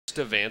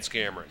to Vance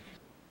Cameron.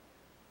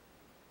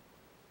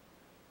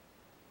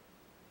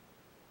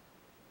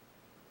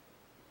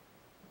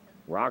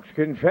 Rock's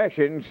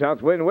Confession,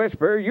 Southwind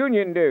Whisper,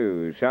 Union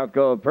Dew, South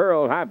Gold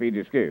Pearl, Happy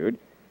to Scoot,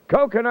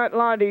 Coconut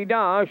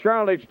La-Dee-Da,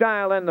 Charlotte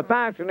Style, and the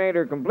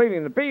Fascinator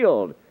completing the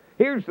field.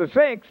 Here's the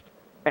sixth,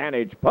 and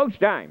it's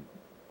post time.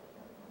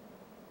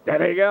 There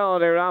they go,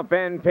 they're up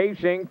and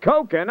pacing.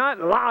 Coconut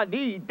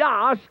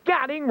La-Dee-Da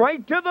scatting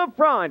right to the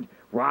front.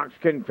 Rock's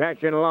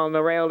Confession along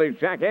the rail is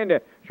second.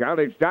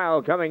 Charlotte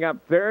Style coming up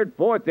third,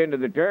 fourth into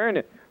the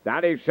turn.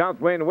 That is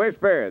Southwind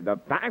Whisper. The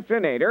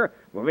Fascinator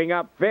moving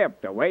up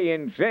fifth. Away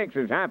in sixth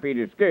is Happy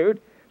to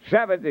Scoot.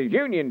 Seventh is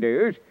Union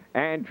Dews.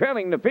 And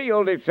trailing the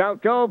field is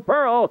South Gold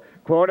Pearl.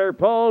 Quarter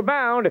pole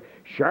bound.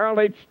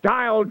 Charlotte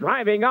Style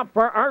driving up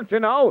for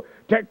Arsenault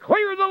to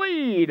clear the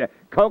lead.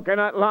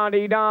 Coconut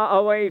La-Dee-Da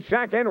away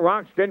second.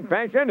 Rock's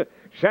Confession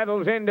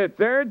settles into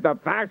third. The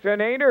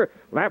Fascinator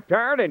left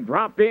hard and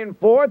dropped in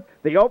fourth.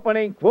 The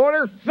opening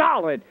quarter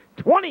solid.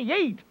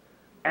 28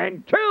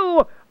 and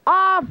 2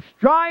 off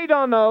stride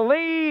on the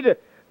lead.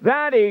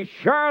 That is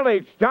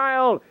Charlotte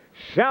Style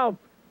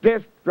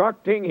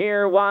self-destructing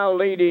here while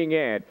leading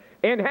it.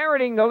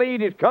 Inheriting the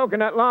lead is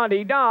Coconut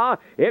La-Dee-Da.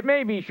 It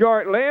may be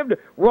short-lived.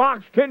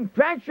 Rock's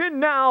Confession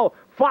now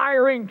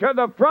firing to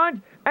the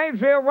front as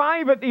they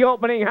arrive at the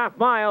opening half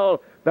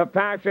mile. The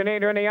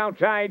Fascinator on the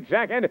outside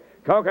second.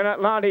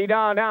 Coconut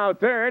La-Dee-Da now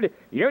third.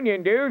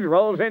 Union Dews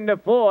rolls into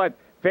fourth.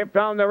 Fifth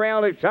on the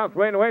rail is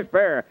Southwind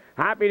Whisper.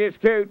 Happy to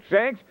Scoot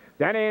sixth.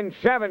 Then in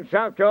seventh,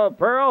 South Gold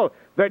Pearl.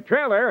 The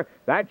trailer,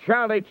 that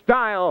Charlotte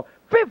Style,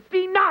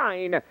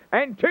 59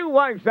 and 2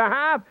 was the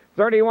half.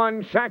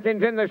 31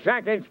 seconds in the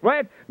second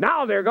split.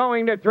 Now they're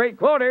going to three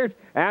quarters,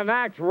 and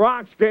that's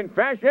Rock's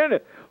Confession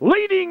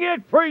leading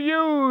it for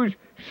use.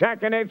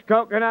 Second, it's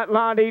Coconut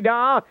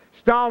La-Dee-Da.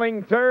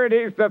 Stalling third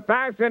is the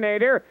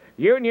Fascinator.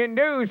 Union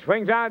Dews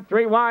swings out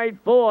three wide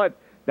fourth.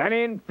 Then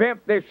in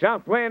fifth is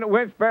Southwind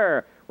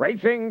Whisper.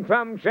 Racing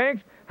from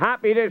sixth,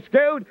 Happy to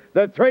Scoot.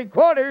 The three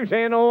quarters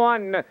in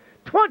one.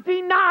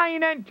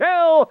 29 and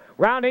 2,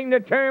 rounding the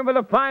turn for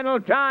the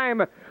final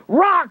time.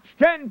 Rock's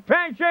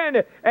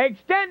Confession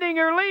extending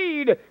her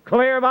lead,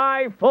 clear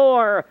by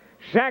 4.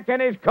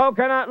 Second is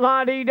Coconut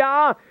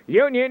La-Dee-Da.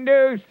 Union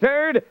Dews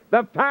third.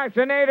 The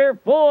Fascinator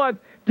fourth.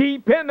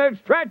 Deep in the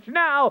stretch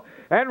now,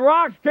 and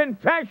Rock's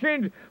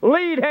Confession's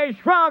lead has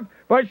shrunk,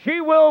 but she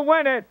will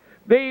win it.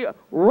 The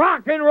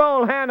rock and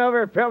roll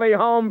Hanover filly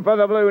home for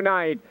the Blue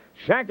Knight.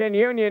 Second,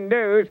 Union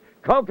Dews.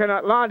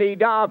 Coconut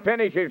La-Dee-Da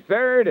finishes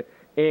third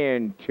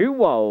in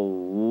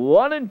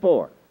 2:01 and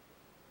 4.